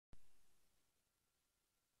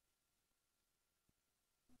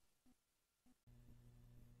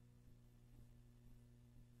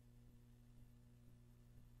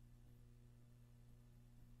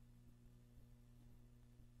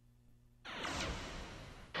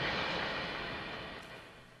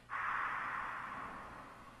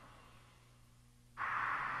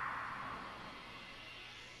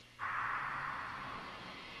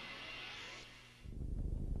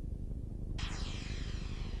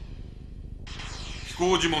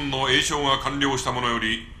行呪文の詠唱が完了した者よ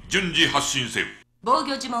り順次発進せよ。防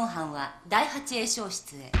御呪文班は第8詠唱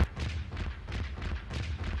室へ。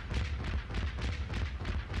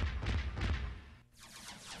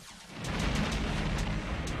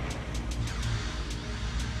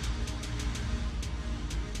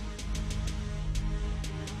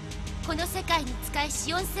この世界に使いし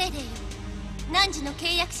四精霊よ、汝の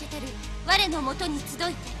契約者たる我のもとに集いて、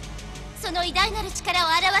その偉大なる力を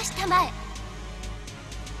表したまえ。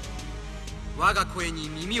我が声に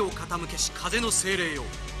耳を傾けし風の精霊よ、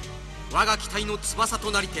我が機体の翼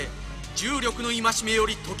となりて重力の戒めよ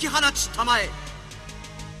り解き放ちたまえ。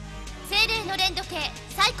精霊の連時計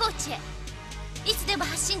最高値へ、いつでも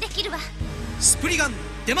発進できるわ。スプリガン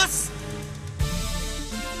出ます。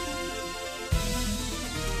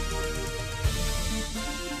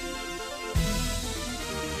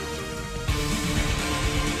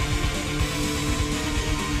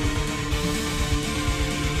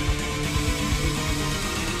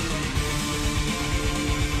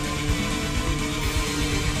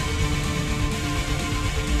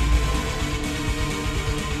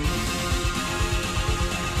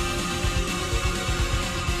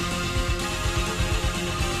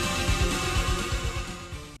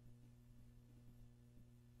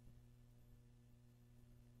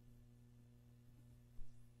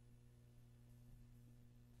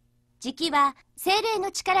時期は精霊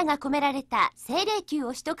の力が込められた精霊球を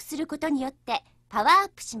取得することによってパワーアッ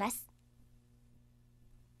プします。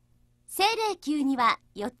精霊球には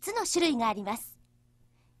4つの種類があります。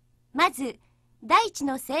まず大地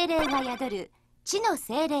の精霊が宿る地の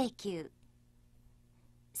精霊球、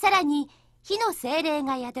さらに火の精霊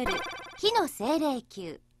が宿る火の精霊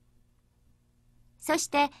球、そし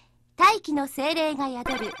て大気の精霊が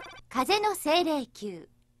宿る風の精霊球、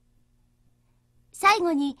最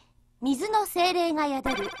後に水の精霊が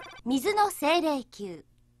宿る水の精霊球。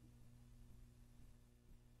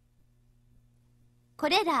こ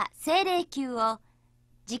れら精霊球を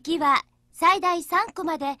時期は最大3個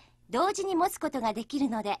まで同時に持つことができる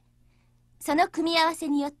ので、その組み合わせ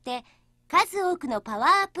によって数多くのパワ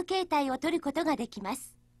ーアップ形態を取ることができま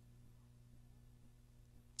す。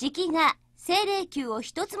時期が精霊球を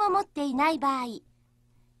一つも持っていない場合、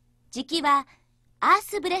時期はアー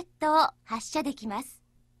スブレッドを発射できます。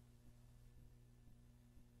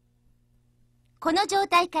この状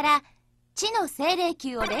態から地の精霊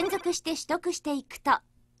球を連続して取得していくと、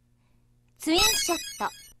ツインショット、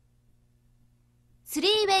スリ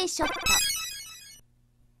ーウェイショット、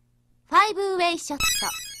ファイブウェイショット、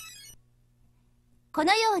こ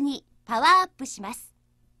のようにパワーアップします。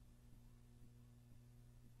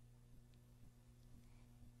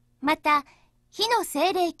また火の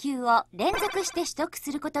精霊球を連続して取得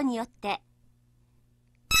することによって、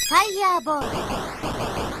ファイヤーボール、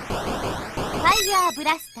ファイヤーブ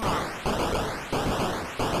ラスター、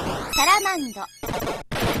サラマンドと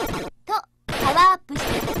パワーアップし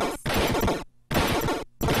ていきます。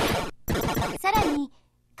さらに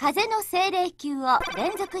風の精霊球を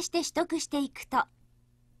連続して取得していくと、ウ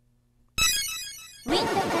ィンドカッ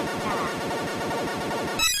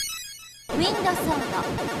ター、ウィンドソード、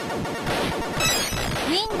ウ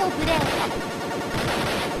ィンドブレード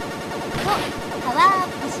とパワーアッ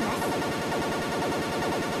プします。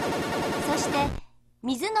そして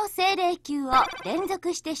水の精霊球を連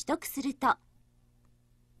続して取得すると、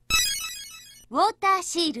ウォーター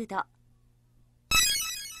シールド、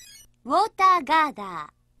ウォーターガーダー、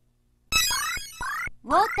ウ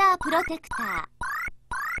ォータープロテクター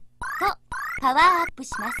とパワーアップし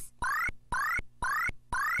ます。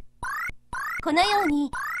このように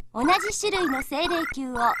同じ種類の精霊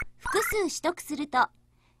球を複数取得すると、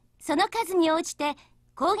その数に応じて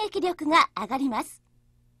攻撃力が上がります。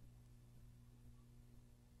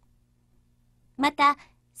また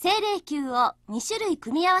精霊球を2種類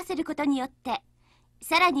組み合わせることによって、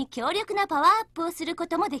さらに強力なパワーアップをするこ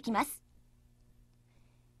ともできます。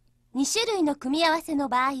2種類の組み合わせの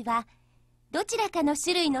場合は、どちらかの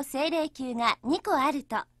種類の精霊球が2個ある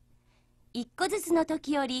と、1個ずつの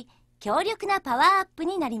時より強力なパワーアップ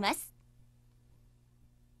になります。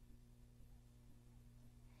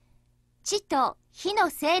地と火の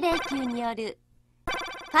精霊球による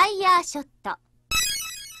ファイヤーショット、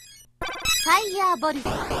ファイヤーボルト、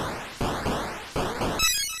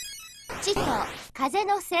地と風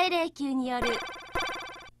の精霊球による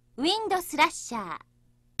ウィンドスラッシャー、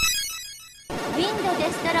ウィンド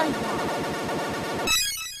デストロイヤ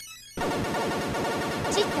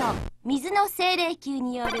ー、地と水の精霊球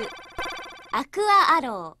によるアクアア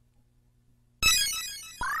ロー、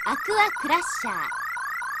アクアクラッシャー、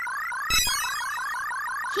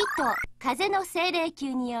火と風の精霊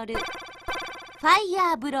球によるフファイ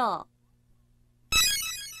ヤーブロ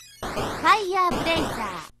ー、ファイヤーブレイザ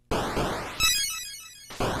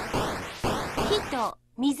ー、火と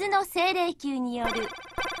水の精霊球による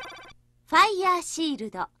ファイヤーシール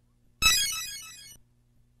ド、フ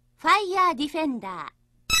ァイヤーディフェンダー、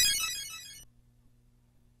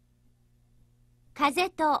風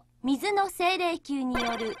と水の精霊球に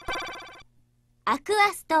よるアク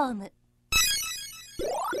アストーム、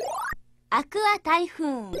アクアタイフー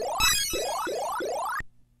ン、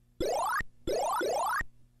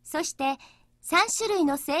そして3種類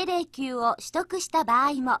の精霊球を取得した場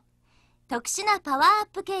合も特殊なパワーアッ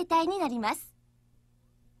プ形態になります。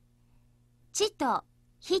地と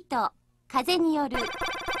火と風によるフ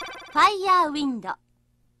ァイヤーウィンド、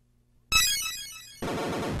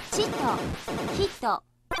地と火と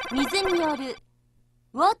水による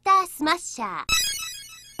ウォータースマッシャ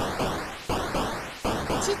ー、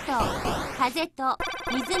地と風と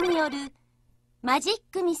水によるマジッ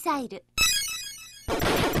クミサイル、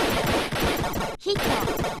火と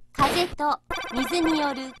風と水に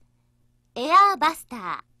よるエアーバス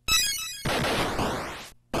タ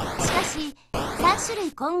ー。しかし3種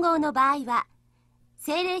類混合の場合は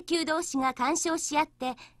精霊球同士が干渉し合っ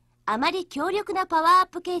てあまり強力なパワーアッ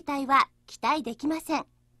プ形態は期待できません。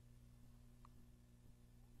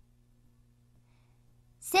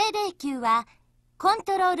精霊球はコン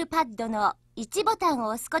トロールパッドの1ボタンを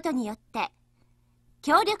押すことによって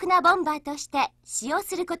強力なボンバーとして使用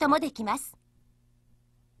することもできます。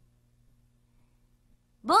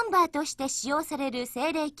ボンバーとして使用される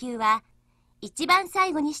精霊球は一番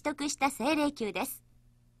最後に取得した精霊球です。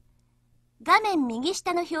画面右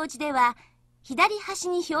下の表示では左端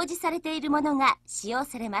に表示されているものが使用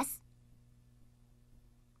されます。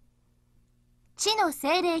地の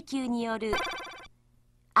精霊球による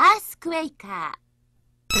アースクエイカ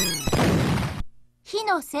ー、火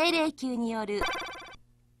の精霊球による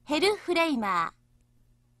ヘルフレイマ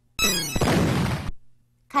ー、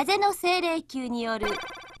風の精霊球による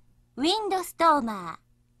ウィンドストーマ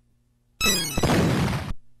ー、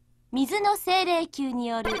水の精霊球に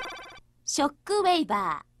よるショックウェイ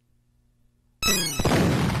バー。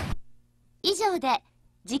以上で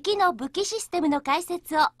磁気の武器システムの解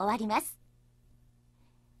説を終わります。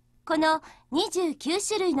この29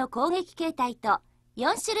種類の攻撃形態と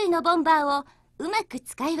4種類のボンバーをうまく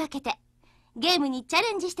使い分けてゲームにチャ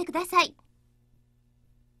レンジしてください。